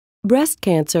Breast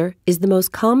cancer is the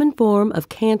most common form of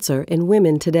cancer in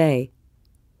women today.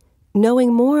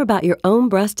 Knowing more about your own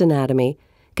breast anatomy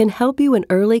can help you in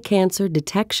early cancer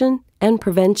detection and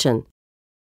prevention.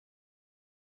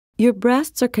 Your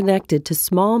breasts are connected to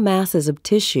small masses of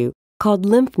tissue called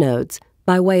lymph nodes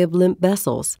by way of lymph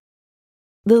vessels.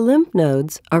 The lymph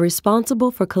nodes are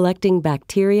responsible for collecting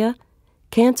bacteria,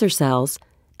 cancer cells,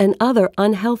 and other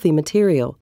unhealthy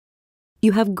material.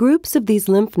 You have groups of these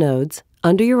lymph nodes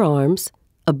under your arms,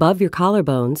 above your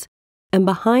collarbones, and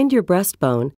behind your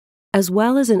breastbone, as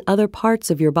well as in other parts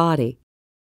of your body.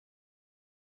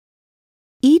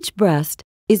 Each breast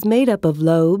is made up of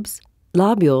lobes,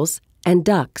 lobules, and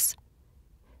ducts.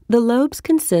 The lobes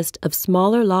consist of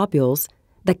smaller lobules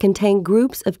that contain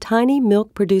groups of tiny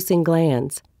milk-producing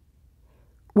glands.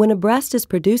 When a breast is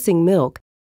producing milk,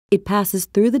 it passes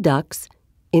through the ducts,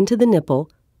 into the nipple,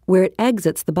 where it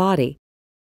exits the body.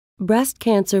 Breast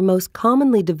cancer most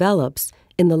commonly develops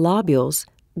in the lobules,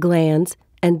 glands,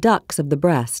 and ducts of the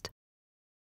breast.